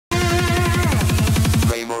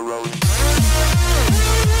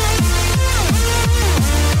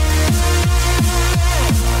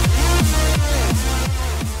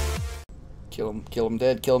Kill him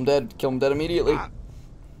dead, kill him dead, kill him dead immediately. Out.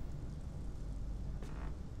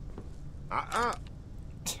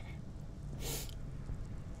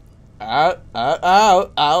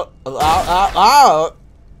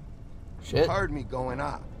 Shit. You heard me going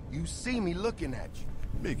out. You see me looking at you.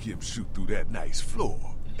 Make him shoot through that nice floor.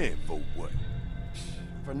 And for what?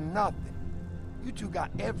 For nothing. You two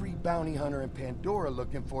got every bounty hunter in Pandora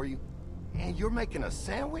looking for you, and you're making a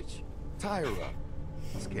sandwich? Tie her up.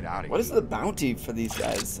 Let's get out of here. What is the bounty for these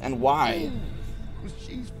guys, and why?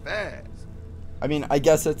 She's fast. I mean, I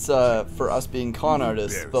guess it's for us being con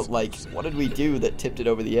artists, but like, what did we do that tipped it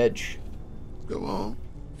over the edge? Go on.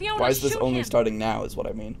 Fiona, Why is this only him. starting now, is what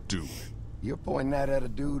I mean. Do it. You're pointing that at a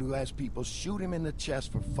dude who has people shoot him in the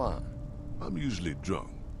chest for fun. I'm usually drunk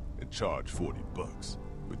and charge $40,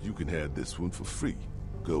 but you can have this one for free.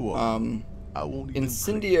 Go on. I won't even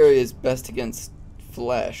Incendiary is best against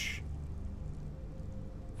flesh.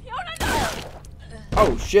 Fiona, no!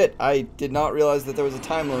 Oh shit, I did not realize that there was a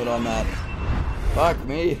time limit on that. Fuck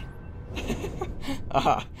me.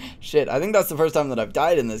 Ah, shit, I think that's the first time that I've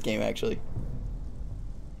died in this game, actually.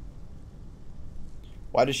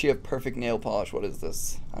 Why does she have perfect nail polish? What is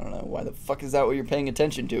this? I don't know. Why the fuck is that what you're paying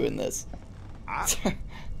attention to in this? Out.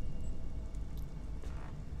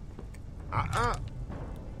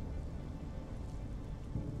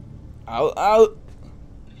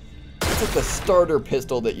 It's like the starter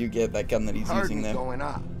pistol that you get, that gun that he's using there. Going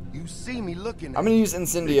out. You see me looking at I'm gonna use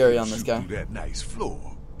incendiary on this shoot guy. through that nice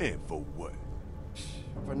floor. And for what?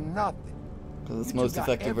 For nothing. Because it's You most two got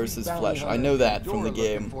effective every versus bounty flesh. I hunter know in that from the Pandora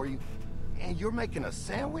looking game. for you, and you're making a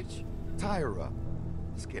sandwich? Tie her up.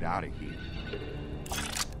 Let's get out of here.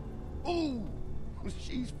 Ooh,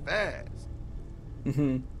 she's fast.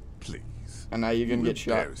 Please. And now you're gonna get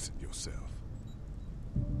shot. Embarrassing yourself.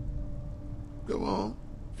 Go on.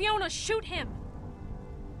 Fiona, shoot him!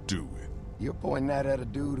 Do it. You're pointing that at a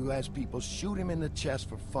dude who has people shoot him in the chest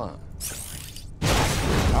for fun.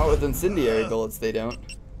 Not with incendiary bullets, they don't.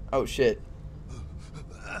 Oh shit.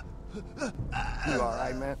 You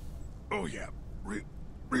alright, man? Oh yeah,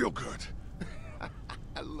 real good.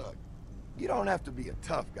 Look, you don't have to be a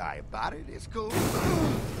tough guy about it. It's cool.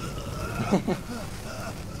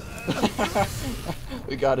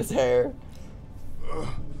 We got his hair.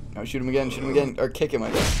 No, shoot him again, or kick him,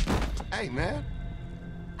 I guess. Hey, man.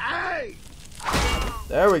 Hey!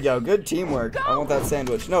 There we go, good teamwork. I want that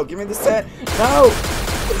sandwich. No, give me the No!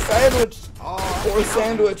 The sandwich! Poor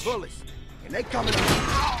sandwich. Bullets, and they coming.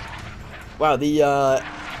 Wow, the,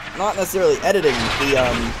 not necessarily editing,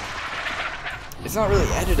 it's not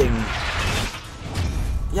really editing.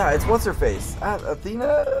 Yeah, it's what's-her-face?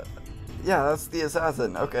 Athena? Yeah, that's the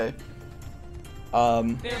assassin, okay.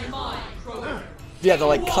 Yeah, the,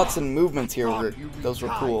 like, cuts and movements here, those were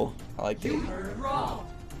cool. I liked it.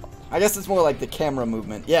 I guess it's more like the camera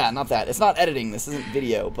movement. Yeah, not that. It's not editing, this isn't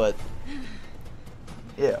video, but...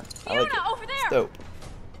 Yeah, I like it. Over there.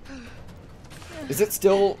 It's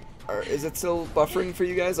dope. Is it still buffering for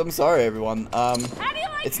you guys? I'm sorry, everyone.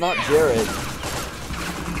 It's not Jared.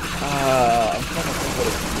 I'm trying to think what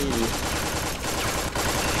it could be.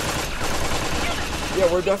 Yeah,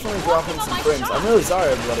 we're definitely dropping some frames. I'm really sorry,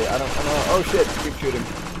 everybody. I don't know. Oh shit, keep shooting.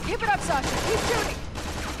 Keep it up, Sasha. Keep shooting.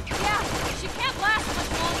 Yeah, she can't last much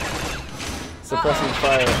longer. Suppressing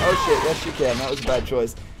fire. Oh shit, yes she can. That was a bad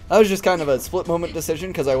choice. That was just kind of a split moment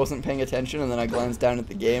decision because I wasn't paying attention and then I glanced down at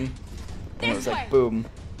the game. And it was like, boom,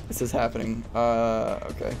 this is happening.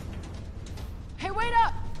 Okay. Hey, wait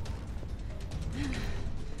up!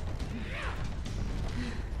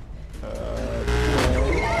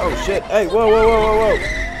 Oh shit, hey, whoa.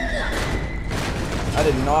 I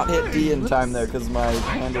did not hit D in time there because my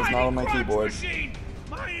hand is not on my keyboard.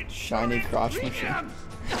 Shiny crotch machine.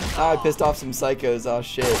 I pissed off some psychos, oh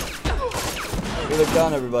shit. We look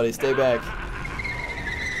down, everybody, stay back.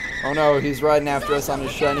 Oh no, he's riding after us on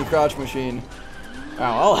his shiny crotch machine.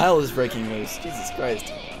 Wow, all hell is breaking loose. Jesus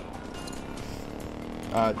Christ.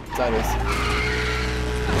 Titus.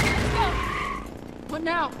 What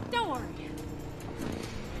now? Don't worry.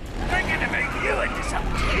 I'm gonna make you into some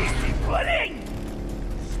tasty pudding!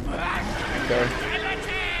 Okay.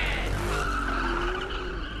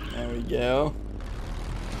 There we go.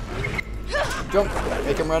 Jump!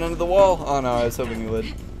 Make him run into the wall. Oh no, I was hoping he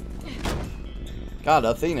would. God,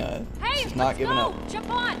 Athena. Hey, she's not giving up. Jump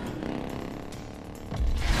on!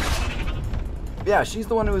 Yeah, she's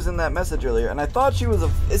the one who was in that message earlier, and I thought she was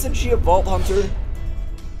isn't she a vault hunter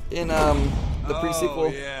in the pre-sequel? Oh,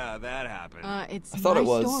 yeah, that happened. It's I thought it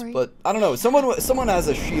was, story. but I don't know. Someone has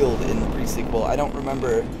a shield in the pre-sequel. I don't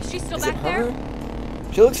remember. She's still Is it back her?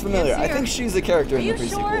 there? She looks familiar. Can't see I her. think she's a character in Are the you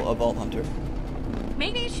pre-sequel, sure? a vault hunter.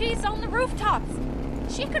 Maybe she's on the rooftops.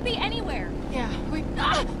 She could be anywhere. Yeah, we...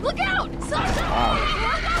 Ah, look out! Sasha! Wow.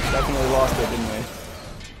 Definitely lost it, didn't we?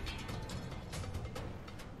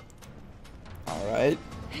 Alright.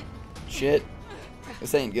 Shit.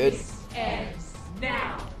 This ain't good. Ends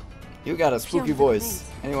now. You got a spooky voice.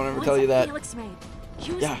 Anyone ever tell you that? Felix made.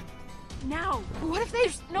 Use Yeah. it. Now. What if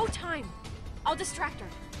there's no time? I'll distract her.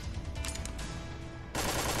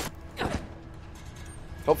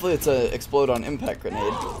 Hopefully it's a explode on impact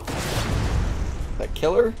grenade. That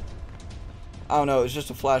killer? I don't know, it's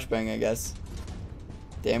just a flashbang, I guess.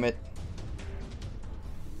 Damn it.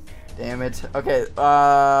 Damn it. Okay,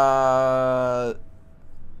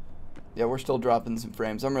 yeah, we're still dropping some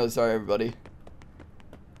frames. I'm really sorry, everybody.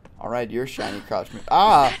 Alright, you're shiny crotch.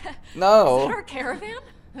 Ah! No! Is that our caravan?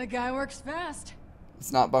 The guy works fast.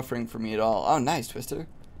 It's not buffering for me at all. Oh, nice, Twister.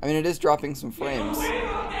 I mean, it is dropping some frames.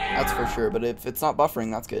 That's for sure, but if it's not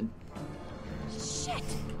buffering, that's good. Shit!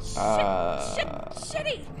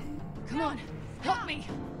 Shitty! Come on, help me.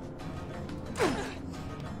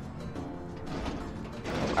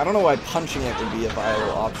 I don't know why punching it would be a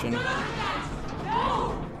viable option.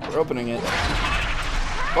 We're opening it.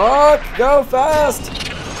 Fuck! Go fast!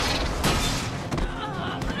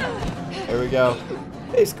 There we go.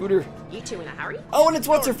 Hey, Scooter. You two in a hurry? Oh, and it's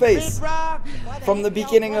what's-her-face! From the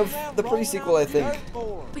beginning of the pre-sequel, I think.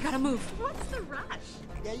 We gotta move. What's the rush?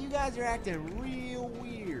 Yeah, you guys are acting real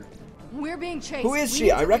weird. We're being chased. Who is We she?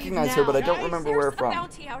 need I to recognize leave her, but I now. don't remember where There's a from.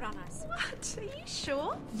 bounty out on us. What? Are you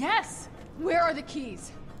sure? Yes. Where are the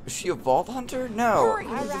keys? Is she a vault hunter? No. Hurry.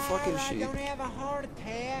 Who the fuck is she? Don't have a heart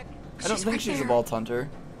attack. I don't She's think right she's a there. vault hunter.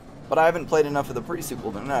 But I haven't played enough of the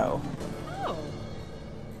pre-sequel to know. Oh.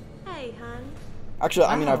 Hey, hun. Actually,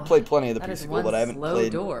 I mean, I've played plenty of the That is pre-sequel, one but I haven't slow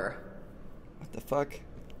played... door. What the fuck?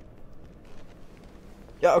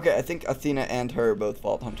 Yeah, okay, I think Athena and her are both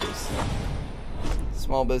vault hunters.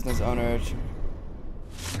 Small business owner.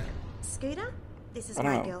 Scooter, this is I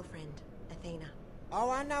don't my know. girlfriend, Athena. Oh,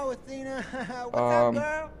 I know, Athena. What's Um, up,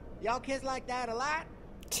 girl? Y'all kids like that a lot?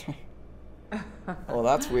 Well,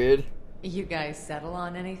 that's weird. You guys settle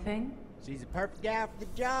on anything? She's a perfect gal for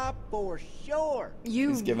the job, for sure. You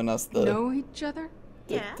He's giving us the... know each other?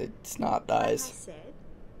 Yeah. The snot Like I dies. said,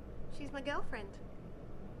 she's my girlfriend.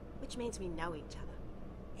 Which means we know each other.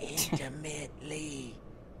 Intimately.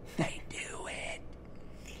 They do it.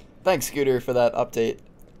 Thanks, Scooter, for that update.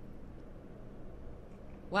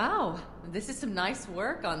 Wow, this is some nice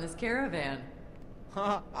work on this caravan.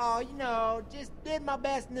 Oh, you know, just did my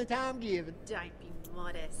best in the time given. Don't be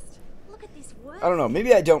modest. Look at this work. I don't know,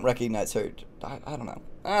 maybe I don't recognize her. I don't know.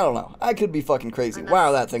 I don't know. I could be fucking crazy. I must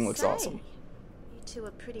Wow, that thing looks say, awesome. You two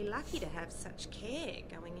are pretty lucky to have such care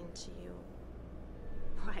going into you.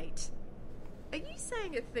 Wait. Are you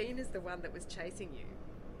saying Athena's the one that was chasing you?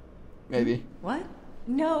 Maybe. What?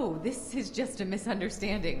 No, this is just a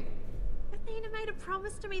misunderstanding. Athena made a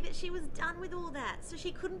promise to me that she was done with all that, so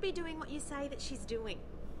she couldn't be doing what you say that she's doing.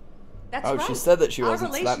 That's Oh, right. she said that she Our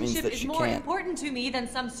wasn't, so that means relationship that is she more can't. important to me than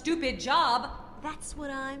some stupid job. That's what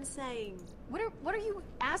I'm saying. What are you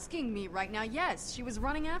asking me right now? Yes, she was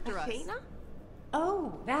running after us. Athena?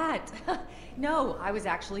 Oh, that. No, I was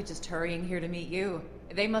actually just hurrying here to meet you.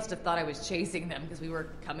 They must have thought I was chasing them because we were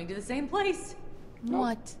coming to the same place.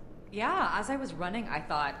 What? Yeah, as I was running, I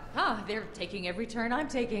thought, they're taking every turn I'm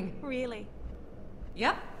taking. Really?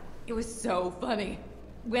 Yep. It was so funny.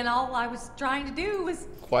 When all I was trying to do was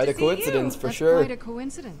Quite to a see you. coincidence, for That's sure. quite a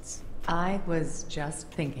coincidence. I was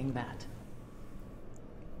just thinking that.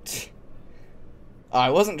 I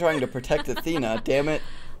wasn't trying to protect Athena, damn it.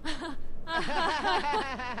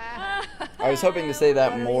 I was hoping to say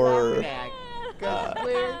that more.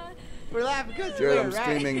 We're laughing because Jared, we're I'm right.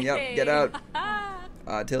 screaming. Yep, get out.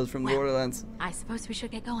 Tales from the Borderlands. I suppose we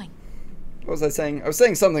should get going. What was I saying? I was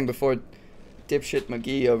saying something before dipshit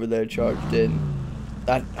McGee over there charged in.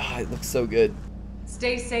 That, it looks so good.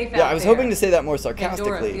 Stay safe out Yeah, I was there. hoping to say that more Pandora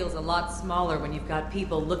sarcastically. feels a lot smaller when you've got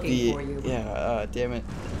people looking for you. Yeah, damn it.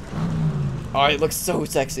 Oh, it looks so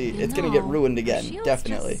sexy. It's gonna get ruined again, Shield's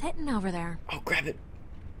definitely. Just sitting over there. Oh, grab it.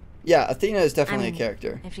 Yeah, Athena is definitely I mean, a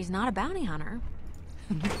character. If she's not a bounty hunter.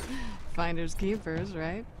 Finders keepers,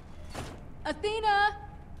 right? Athena!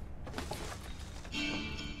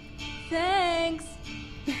 Thanks!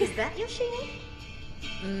 Is that your shield?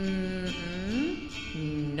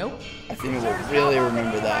 Nope. Athena will really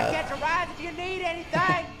remember I that. catch a ride if you need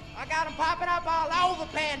anything. I got them popping up all over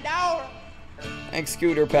Pandora. Thanks,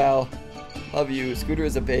 Scooter, pal. Love you. Scooter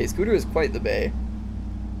is a bae. Scooter is quite the bae.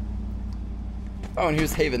 Oh, and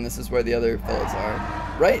here's Haven. This is where the other fellas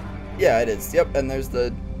are. Right? Yeah, it is. Yep, and there's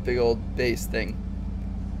the big old base thing.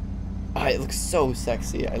 Ah, it looks so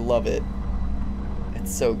sexy. I love it.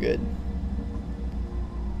 It's so good.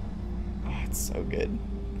 It's so good.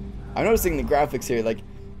 I'm noticing the graphics here, like,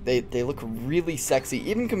 they look really sexy,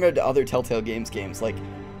 even compared to other Telltale games. Like,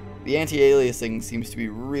 the anti-aliasing seems to be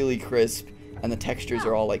really crisp, and the textures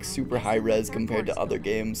are all, like, super high-res compared to other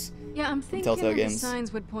games. Yeah, I'm thinking Telltale the games.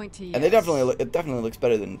 signs would point to yes. And they definitely it definitely looks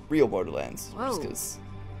better than real Borderlands. Whoa. Just 'cause,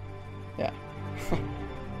 yeah.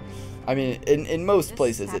 I mean, in most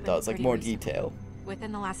places it does, like, more detail.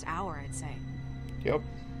 Within the last hour, I'd say. Yep.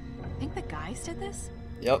 I think the guys did this?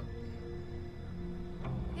 Yep.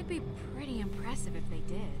 It'd be pretty impressive if they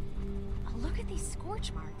did. Oh, look at these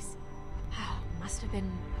scorch marks. Must have been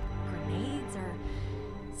grenades or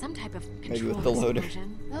some type of controlled Maybe with the loader.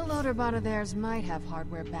 explosion. The loader bot of theirs might have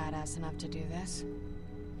hardware badass enough to do this.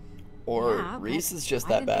 Or Yeah, Rhys is just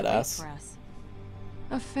why that didn't they wait badass. for us?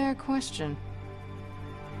 A fair question.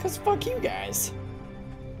 'Cause fuck you guys.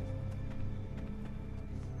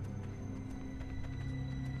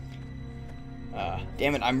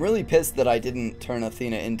 Damn it, I'm really pissed that I didn't turn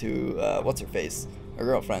Athena into, what's-her-face? Her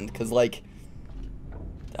girlfriend, 'cause, like...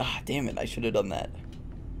 damn it, I should have done that.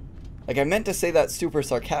 Like, I meant to say that super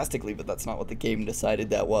sarcastically, but that's not what the game decided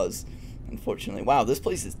that was. Unfortunately. Wow, this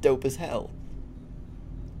place is dope as hell.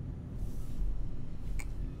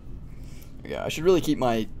 Yeah, I should really keep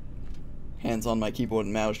my hands on my keyboard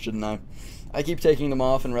and mouse, shouldn't I? I keep taking them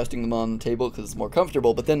off and resting them on the table because it's more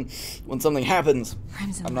comfortable, but then when something happens,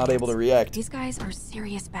 I'm not able to react. These guys are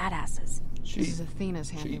serious badasses. This is Athena's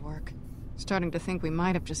handiwork. Starting to think we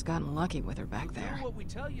might have just gotten lucky with her back there. Do what we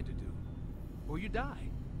tell you to do, or you die.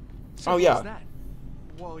 Oh, Simple yeah. as that.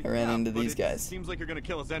 Well, I ran into these guys. Seems like you're gonna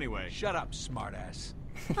kill us anyway. Shut up, smartass.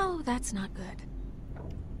 Oh, that's not good.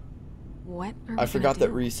 What are we I forgot gonna that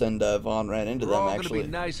do? Rhys and Vaughn ran into We're them, all actually.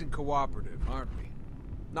 gonna be nice and cooperative, aren't we?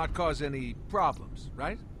 Not cause any problems,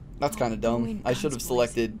 right? That's kind of dumb. I should have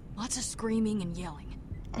selected... Lots of screaming and yelling.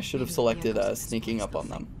 I should have selected sneaking up on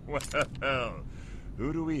them. Well,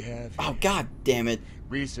 who do we have here? Oh, god damn it.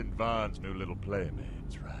 Rhys and Vaughn's new little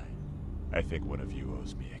playmates, right? I think one of you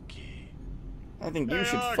owes me a key. I think you Hey,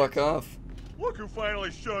 should August. fuck off. Look who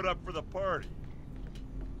finally showed up for the party.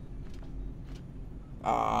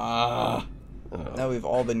 Ah. Now we've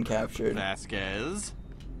all been captured. Vasquez.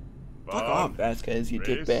 Fuck off, Vasquez, you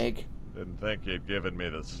Rhys? dickbag. Didn't think you'd given me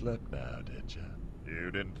the slip now, did you? You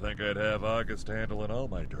didn't think I'd have August handling all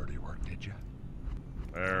my dirty work, did you?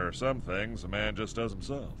 There are some things a man just does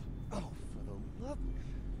himself. Oh, for the love...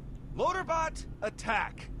 Loaderbot,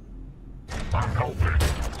 attack!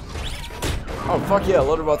 Oh, fuck yeah,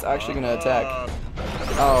 Loaderbot's actually gonna attack.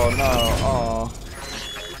 Oh, no, oh.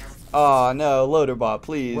 Oh, no, Loaderbot,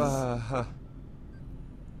 please.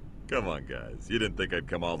 Come on, guys. You didn't think I'd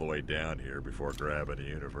come all the way down here before grabbing a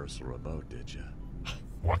universal remote, did you?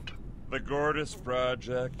 What? The Gortys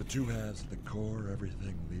Project, the two halves of the core,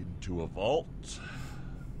 everything leading to a vault.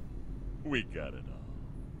 We got it all.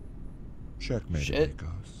 Checkmate, Shit.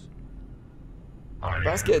 amigos.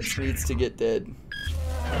 Vasquez needs to get dead.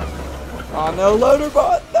 Oh no,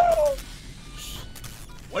 Loaderbot, no!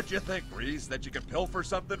 What'd you think, Rhys? That you could pilfer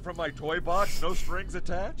something from my toy box, no strings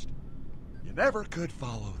attached? You never could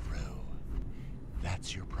follow through.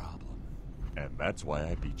 That's your problem. And that's why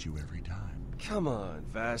I beat you every time. Come on,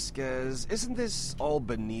 Vasquez. Isn't this all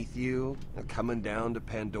beneath you? Coming down to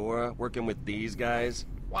Pandora, working with these guys?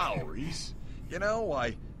 Wow, Rhys. You know,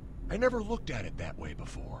 I never looked at it that way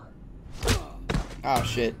before. Oh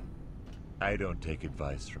shit. I don't take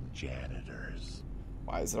advice from janitors.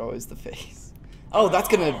 Why is it always the face? Oh, that's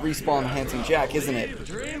gonna respawn Handsome Jack, isn't it?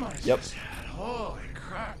 Yep. Holy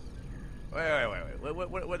crap. Wait.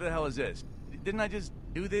 What the hell is this? Didn't I just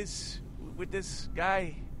do this with this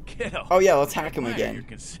guy? Kiddo. Oh yeah, let's hack him I admire again. Your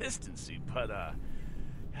consistency, but God.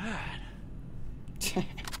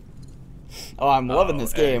 Oh, I'm loving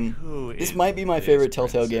this game. who This is might be my this favorite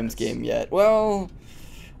Telltale princess? Games game yet. Well,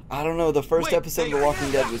 I don't know. The first Wait, episode of The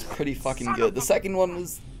Walking Dead was pretty fucking good. The second one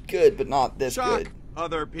was good, but not this Shock good.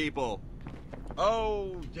 other people.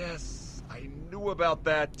 Oh, yes. I knew about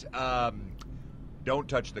that. Don't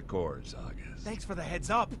touch the cores, August. Thanks for the heads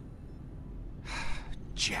up.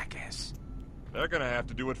 Jackass. They're gonna have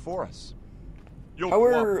to do it for us. You'll How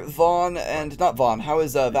are Vaughn and... Not Vaughn. How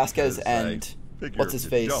is Vasquez Because I and... figure What's his if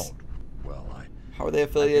face? you don't, well, How are they I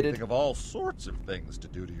can affiliated? think of all sorts of things to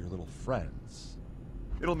do to your little friends.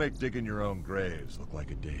 It'll make digging your own graves look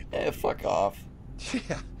like a date. Fuck off.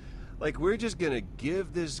 Yeah, like we're just gonna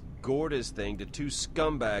give this Gortys thing to two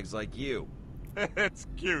scumbags like you. It's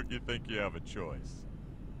cute you think you have a choice.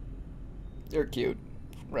 You're cute.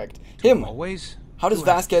 Wrecked. Him!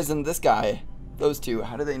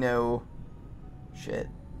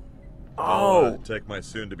 Oh! Take my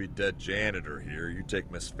soon-to-be dead janitor here. You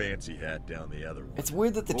take Miss Fancy Hat down the other one. It's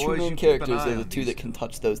weird that the two Boys, main you keep an characters eye are the on two these that can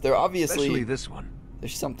touch those. They're obviously... Especially this one.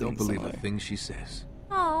 There's something Don't believe similar. a thing she says.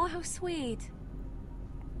 Oh, how sweet.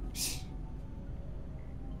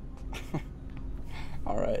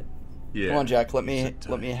 Alright. Yeah. Come on, Jack, let me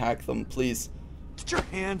hack them, please. Get your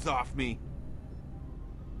hands off me.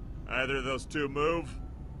 Either of those two move,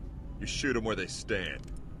 you shoot them where they stand.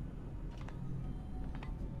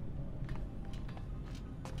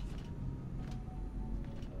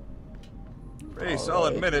 Rhys, I'll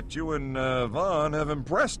admit it, you and Vaughn have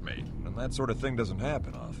impressed me, and that sort of thing doesn't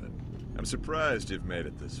happen often. I'm surprised you've made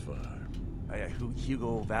it this far.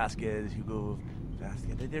 Hugo Vasquez.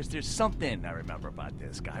 There's something I remember about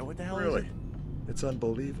this guy. What the hell is Really? it? It's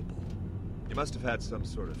unbelievable. You must have had some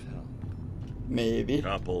sort of help. Maybe.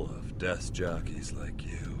 Couple of death jockeys like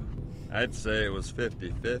you. I'd say it was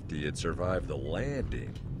 50-50 you'd survive the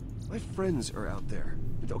landing. My friends are out there.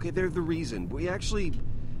 Okay, they're the reason. We actually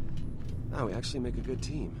make a good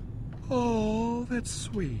team. Oh, that's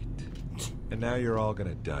sweet. And now you're all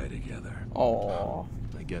gonna die together. Aww.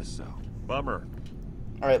 I guess so. Bummer.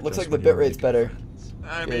 Alright, looks Just like the when you're bitrate's better. friends.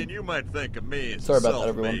 I Good. mean, you might think of me as Sorry a about that,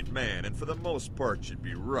 everyone. self-made man, and for the most part you'd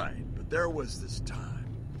be right. But there was this time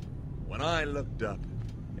when I looked up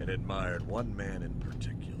and admired one man in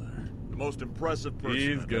particular. The most impressive person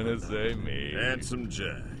He's I've gonna ever say known. me. Handsome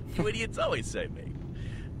Jack. You idiots always say me.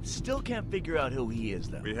 Still can't figure out who he is,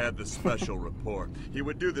 though. We had the special report. He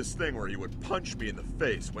would do this thing where he would punch me in the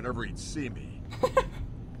face whenever he'd see me.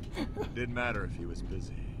 Didn't matter if he was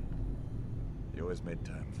busy. He always made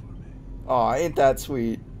time for me. Aw, ain't that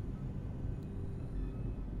sweet.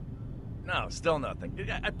 No, still nothing.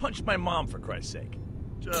 I punched my mom, for Christ's sake.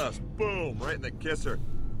 Just boom, right in the kisser.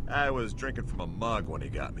 I was drinking from a mug when he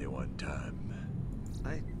got me one time.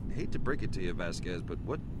 I hate to break it to you, Vasquez, but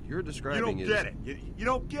what you're describing You is... don't get it. You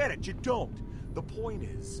don't get it. You don't. The point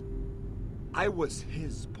is, I was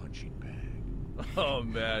his punching bag. Oh,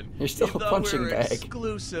 man. You're still You a thought punching we were bag.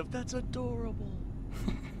 Exclusive. That's adorable.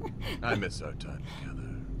 I miss our time together.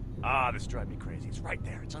 Ah, this drives me crazy. It's right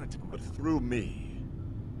there. It's on the tip of my But tongue. through me,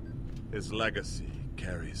 his legacy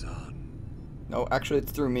carries on. No, actually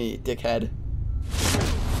it's through me, dickhead.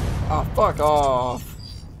 Oh, fuck off.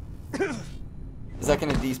 Is that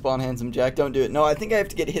gonna despawn Handsome Jack? Don't do it. No, I think I have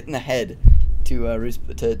to get hit in the head to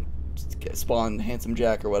spawn Handsome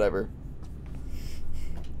Jack or whatever.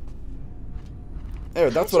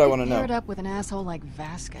 There, that's what I want to know. Paired up with an asshole like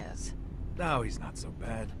Vasquez. No, he's not so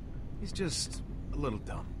bad. He's just a little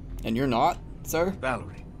dumb. And you're not, sir?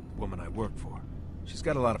 Valerie, the woman I work for. She's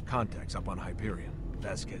got a lot of contacts up on Hyperion,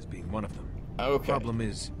 Vasquez being one of them. Okay. Problem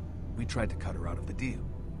is, we tried to cut her out of the deal.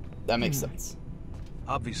 That makes sense.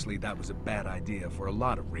 Obviously, that was a bad idea for a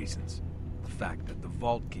lot of reasons. The fact that the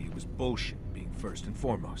vault key was bullshit being first and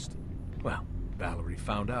foremost. Well, Valerie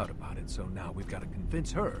found out about it, so now we've got to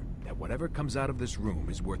convince her that whatever comes out of this room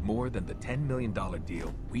is worth more than the $10 million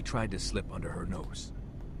deal we tried to slip under her nose.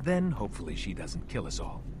 Then, hopefully, she doesn't kill us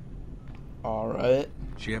all. Alright.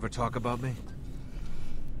 She ever talk about me?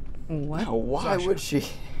 What? Now, why Sasha. would she?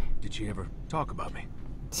 Did she ever talk about me?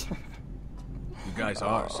 You guys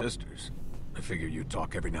are sisters. I figure you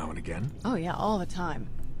talk every now and again. Oh yeah, all the time.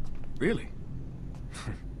 Really?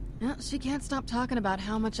 No, she can't stop talking about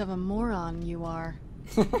how much of a moron you are.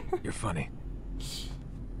 You're funny.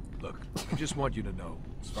 Look, I just want you to know,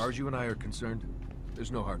 as far as you and I are concerned,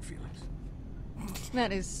 there's no hard feelings.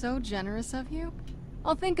 That is so generous of you.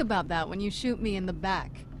 I'll think about that when you shoot me in the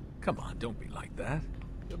back. Come on, don't be like that.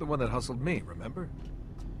 You're the one that hustled me, remember?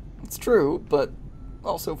 It's true, but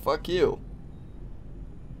also fuck you.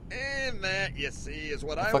 And that, you see, is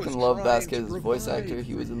what I I fucking was love trying Vasquez's to voice provide actor.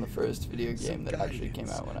 He for was in the you. first video game that actually came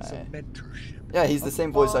out when Some I... mentorship. Yeah, he's the A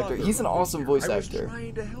same voice actor. father He's an awesome voice I was actor.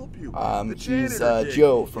 trying to help you. The He's janitor gig.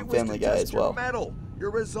 Joe from It was Family to Guy test as well. Your mettle,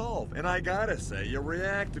 your resolve, and I gotta say, you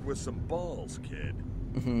reacted with some balls, kid.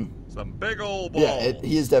 Mm-hmm. Some big old balls. Yeah,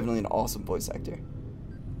 he is definitely an awesome voice actor.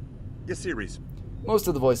 You see, Rhys, Most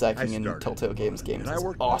of the voice acting I in started Telltale Games and I is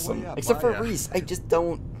worked my way awesome. up. Except for I, Rhys. I just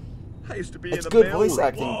don't... I used to be It's in the good mail voice room.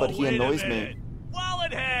 acting, but he wait a annoys minute. me.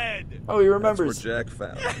 Wallet head! Oh, he That's remembers. where Jack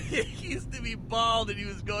found it. He used to be bald and he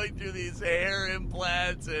was going through these hair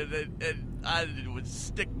implants and I would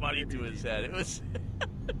stick money to his head. It was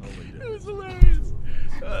it was hilarious.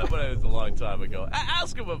 But it was a long time ago.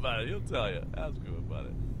 Ask him about it. He'll tell you. Ask him about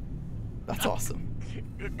it. That's awesome.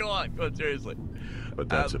 Go on, seriously. But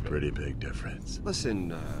that's a pretty big difference.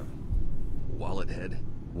 Listen, wallet head.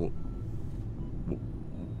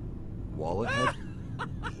 Wallet head?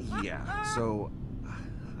 Yeah, so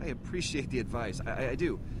I appreciate the advice. I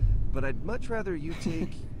do. But I'd much rather you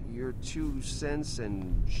take your 2 cents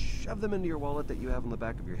and shove them into your wallet that you have on the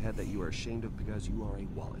back of your head that you are ashamed of because you are a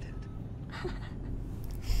wallet head.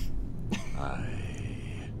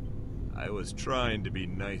 I was trying to be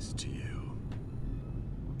nice to you.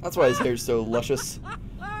 That's why his hair's so luscious.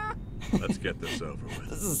 Let's get this over with.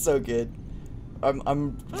 This is so good.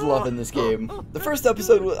 I'm loving this game. The first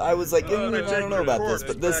episode, I was like, I don't know about this,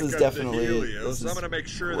 but this is definitely. This is I'm gonna make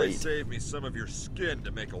sure great. they save me some of your skin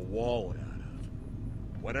to make a wallet out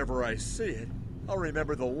of. Whenever I see it, I'll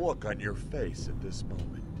remember the look on your face at this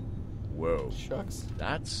moment. Whoa. Shucks.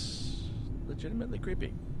 That's legitimately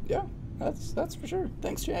creepy. Yeah, that's for sure.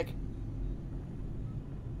 Thanks, Jack.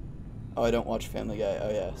 Oh, I don't watch Family Guy.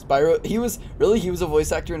 Oh yeah, Spyro. He was a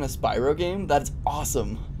voice actor in a Spyro game. That's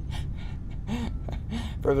awesome.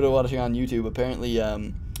 For everyone watching on YouTube, apparently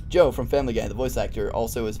Joe from Family Guy, the voice actor,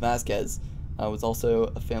 also is Vasquez. Was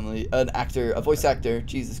also a voice actor.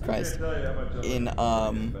 Jesus Christ, in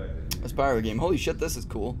a Spyro game. Holy shit, this is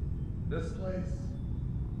cool. This place,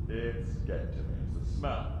 it's getting to me. It's the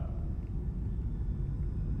smell.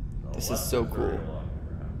 This is so cool.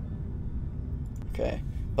 Okay.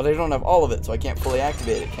 But I don't have all of it, so I can't fully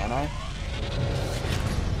activate it, can I?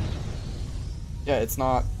 Yeah, it's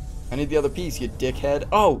not. I need the other piece, you dickhead.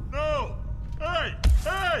 Oh! No! Hey!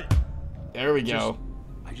 Hey! There we go.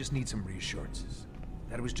 I just need some reassurances.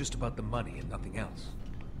 That it was just about the money and nothing else.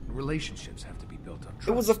 Relationships have to be built on trust.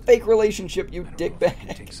 It was a fake relationship, you dickbag.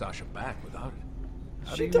 You take Sasha back without it.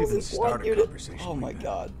 How She do you even doesn't start want a you to. conversation Oh my like that?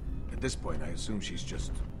 god. At this point, I assume she's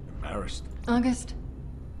just embarrassed. August,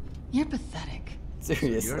 you're pathetic.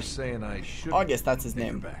 Seriously. So you're saying I should. August, that's his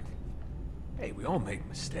name. Back. Hey, we all make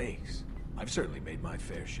mistakes. I've certainly made my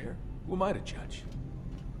fair share. Who am I to judge?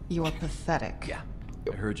 You're pathetic. Yeah,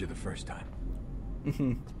 I heard you the first time.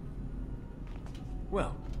 Mhm.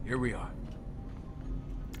 Well, here we are.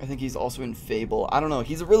 I think he's also in Fable. I don't know.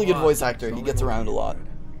 He's a really good voice actor. He gets around a lot.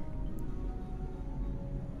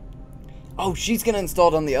 Oh, she's gonna install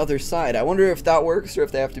it on the other side. I wonder if that works or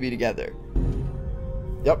if they have to be together.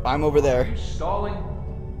 Yep, I'm over there. Installing.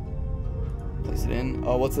 Place it in.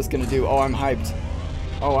 Oh, what's this gonna do? Oh, I'm hyped.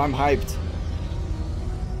 Oh, I'm hyped.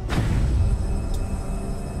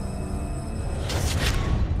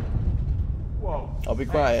 Whoa. I'll be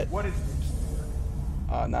quiet. What is this?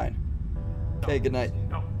 9. Okay, good night.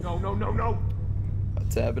 No.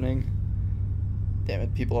 What's happening? Damn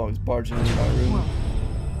it, people always barging into my room.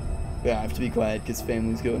 Yeah, I have to be quiet because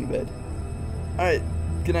family's going to bed. Alright,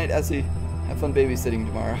 good night, Essie. Have fun babysitting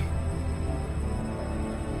tomorrow.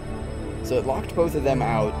 So it locked both of them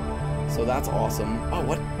out. So that's awesome. Oh,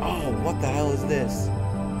 what the hell is this?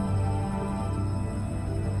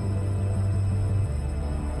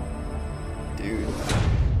 Dude.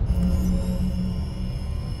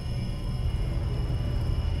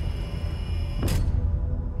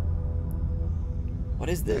 What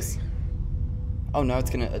is this? Oh, now it's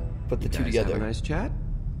gonna put the two together. Have a nice chat?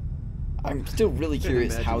 I'm still really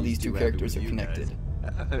curious how these two characters are connected.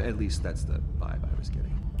 At least that's the vibe I was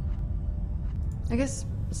getting. I guess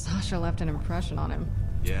Sasha left an impression on him.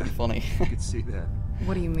 Yeah. Pretty funny. I could see that.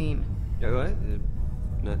 What do you mean? Yeah, what?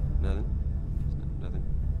 Nothing.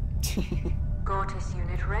 Gortys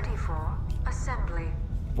unit ready for assembly.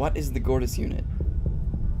 What is the Gortys unit?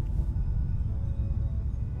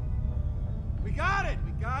 We got it!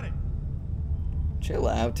 Chill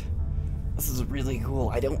out. This is really cool.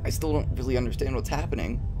 I still don't really understand what's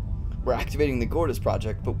happening. We're activating the Gortys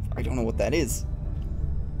project, but I don't know what that is.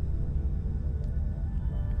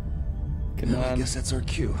 Come on. I guess that's our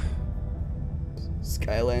cue.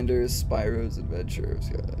 Skylanders, Spyro's Adventure.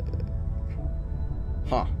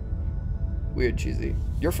 Huh. Weird, cheesy.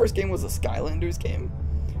 Your first game was a Skylanders game?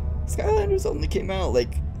 Skylanders only came out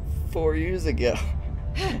like 4 years ago.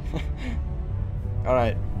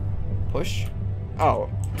 Alright. Push. Oh.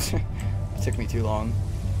 It took me too long.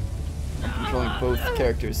 I'm controlling both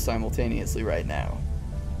characters simultaneously right now.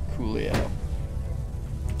 Coolio.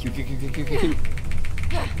 Keep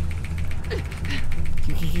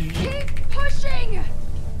pushing!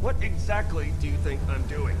 What exactly do you think I'm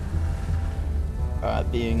doing?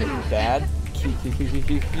 Being bad.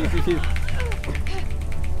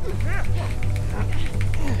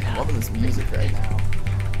 Loving this music right now.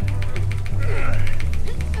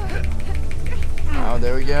 Oh,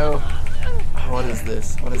 there we go. Oh, what is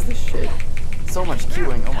this? What is this shit? So much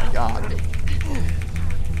queuing. Oh my god.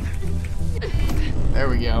 There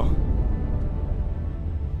we go.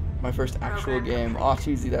 My first actual game. Oh,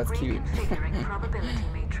 cheesy, that's cute. Probability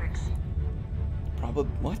matrix.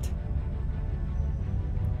 What?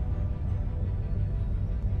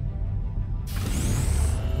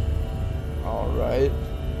 Alright.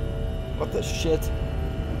 What the shit?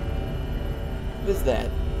 What is that?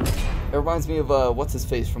 It reminds me of what's his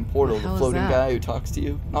face from Portal, the floating guy who talks to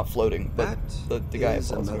you. Not floating, but the guy who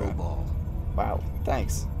floats around. Ball. Wow,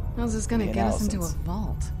 thanks. How's this gonna get us into a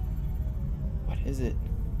vault? What is it?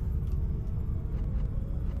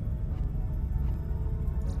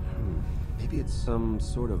 Maybe it's some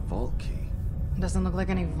sort of vault key. Doesn't look like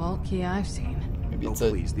any vault key I've seen. Maybe it's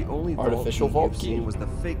please, the only artificial vault key was the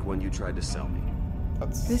fake one you tried to sell me.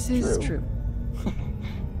 This is true.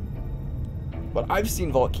 But I've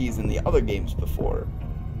seen vault keys in the other games before.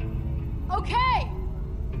 Okay.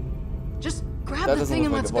 Just grab That the doesn't thing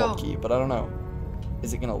look and like let's a vault go. key, but I don't know.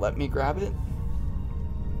 Is it gonna let me grab it?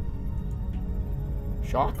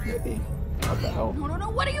 Shock, maybe? What the hell? No,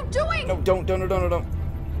 what are you doing? No, don't.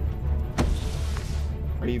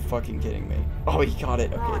 Are you fucking kidding me? Oh, he got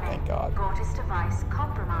it. Okay, thank God. Gorgeous device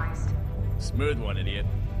compromised. Smooth one, idiot.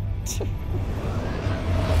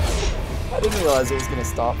 I didn't realize it was gonna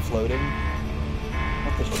stop floating.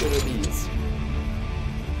 What the shit are these?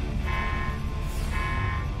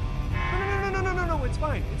 No, it's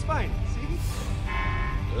fine. It's fine. See?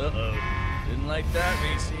 Uh-oh. Didn't like that,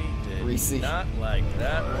 Rhys. Did not like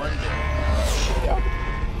that one bit. Yeah.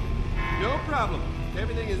 No problem.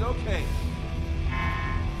 Everything is okay.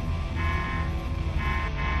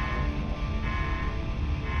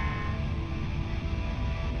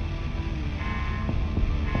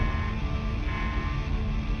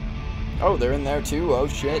 Oh, they're in there too? Oh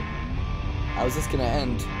shit. How is this gonna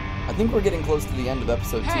end? I think we're getting close to the end of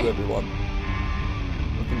episode 2, everyone.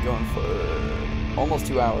 We've been going for almost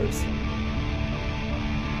 2 hours.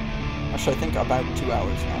 Actually, I think about 2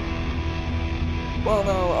 hours now. Well,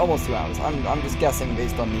 no, almost 2 hours. I'm just guessing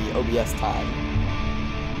based on the OBS time.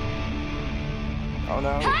 Oh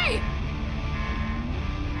no. Hey!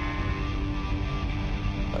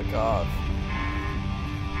 Fuck off.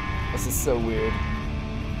 This is so weird.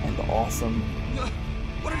 And awesome.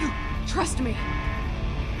 What are you? Trust me.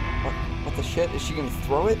 What the shit? Is she gonna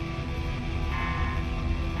throw it?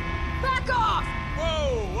 Back off!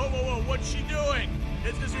 Whoa, what's she doing?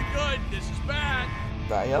 This isn't good, this is bad.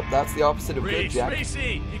 Yep, that's the opposite of good, Jack. Rhys,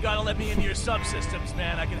 you gotta let me into your subsystems,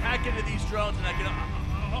 man. I can hack into these drones and I can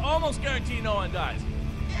almost guarantee no one dies.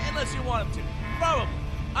 Unless you want them to. Probably.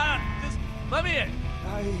 Just let me in.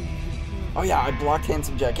 Oh yeah, I blocked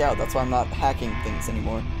Handsome Jack out. That's why I'm not hacking things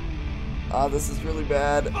anymore. This is really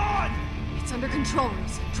bad. It's under control,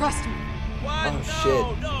 Rhys. Trust me. What? Oh, no,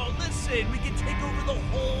 shit. No, listen. We can take over the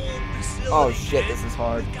whole facility. Oh shit, this is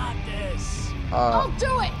hard. We got this. I'll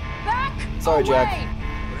do it. Back Sorry, away. Jack.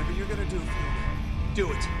 Whatever you're gonna do, Fiona,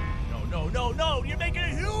 do it. No. You're making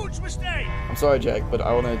a huge mistake. I'm sorry, Jack, but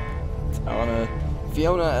I wanna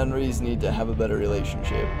Fiona and Rhys need to have a better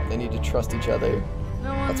relationship. They need to trust each other.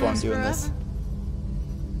 No one That's why I'm lives doing forever? this.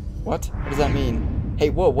 What? What does that mean? Hey,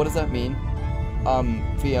 whoa, what does that mean?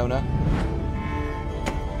 Fiona?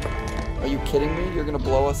 Are you kidding me? You're gonna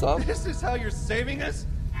blow us up? This is how you're saving us?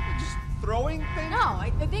 Just throwing things? No,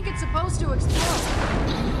 I think it's supposed to explode.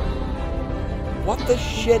 What the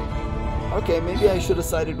shit? Okay, maybe I should have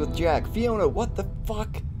sided with Jack. Fiona, what the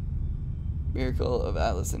fuck? Miracle of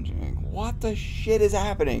Atlas Engineering. What the shit is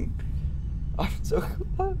happening? I'm so...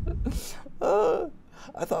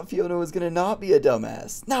 I thought Fiona was gonna not be a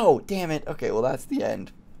dumbass. No, damn it. Okay, well that's the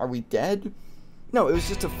end. Are we dead? No, it was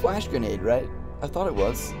just a flash grenade, right? I thought it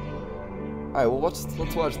was. Alright, well let's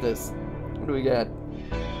watch this. What do we got?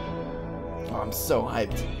 Oh, I'm so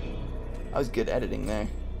hyped. That was good editing there.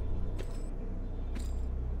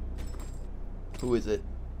 Who is it?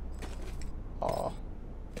 Aw.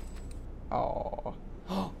 Aw.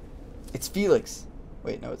 Oh, it's Felix.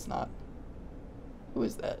 Wait, no, it's not. Who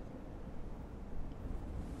is that?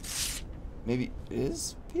 Maybe it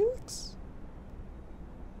is Felix?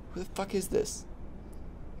 Who the fuck is this?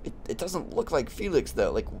 It doesn't look like Felix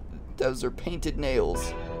though. Like those are painted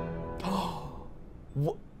nails. Oh,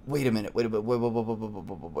 wait a minute.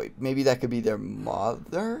 Wait. Maybe that could be their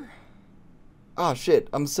mother. Oh shit!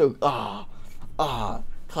 I'm so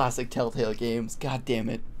classic Telltale games. God damn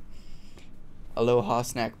it. Aloha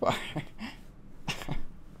snack bar.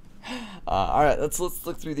 Alright, let's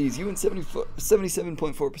look through these. You and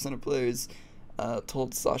 77.4% of players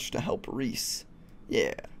told Sasha to help Rhys.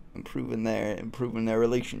 Yeah, improving their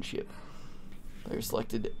relationship. Player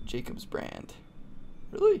selected Jacob's brand.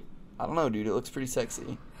 Really? I don't know, dude. It looks pretty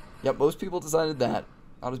sexy. Yep, most people decided that.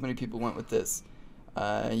 Not as many people went with this.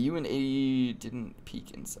 You and 80 didn't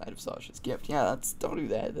peek inside of Sasha's gift. Yeah, don't do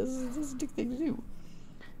that. This is a dick thing to do.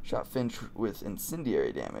 Shot Finch with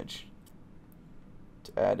incendiary damage.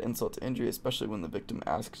 To add insult to injury, especially when the victim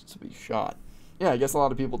asks to be shot. Yeah, I guess a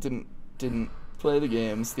lot of people didn't play the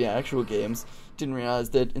games, the actual games. Didn't realize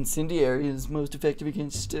that incendiary is most effective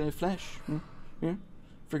against flesh. Yeah,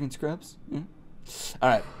 friggin' scrubs. Yeah. All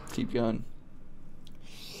right, keep going.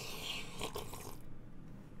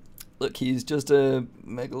 Look, he's just a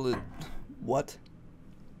megalomaniacal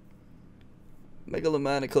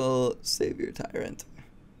savior tyrant.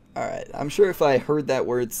 Alright, I'm sure if I heard that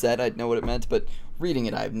word said, I'd know what it meant, but reading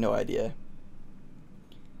it, I have no idea.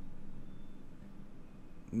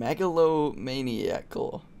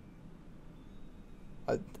 Megalomaniacal.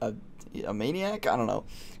 A maniac? I don't know.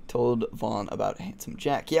 Told Vaughn about Handsome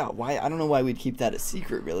Jack. Yeah, why? I don't know why we'd keep that a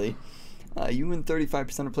secret, really. You and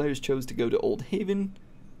 35% of players chose to go to Old Haven.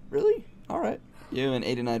 Really? Alright. You and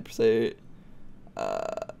 89%...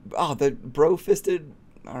 oh, the bro-fisted...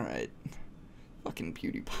 Alright. Fucking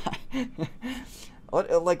PewDiePie.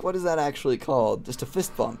 What is that actually called? Just a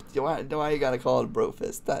fist bump. Why you gotta call it a bro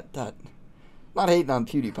fist? That. Not hating on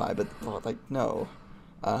PewDiePie, but, like, no.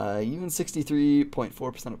 Even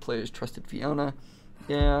 63.4% of players trusted Fiona.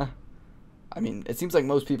 Yeah. I mean, it seems like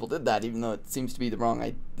most people did that, even though it seems to be the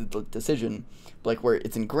wrong decision. Like, where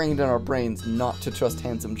it's ingrained in our brains not to trust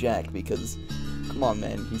Handsome Jack, because, come on,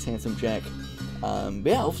 man, he's Handsome Jack. But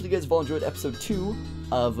yeah, hopefully you guys have all enjoyed episode 2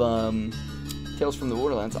 of, Tales from the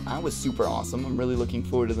Borderlands. I was super awesome. I'm really looking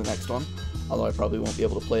forward to the next one, although I probably won't be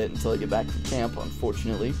able to play it until I get back from camp,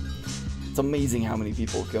 unfortunately. It's amazing how many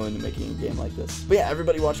people go into making a game like this. But yeah,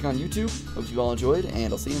 everybody watching on YouTube, hope you all enjoyed,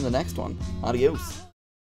 and I'll see you in the next one. Adios.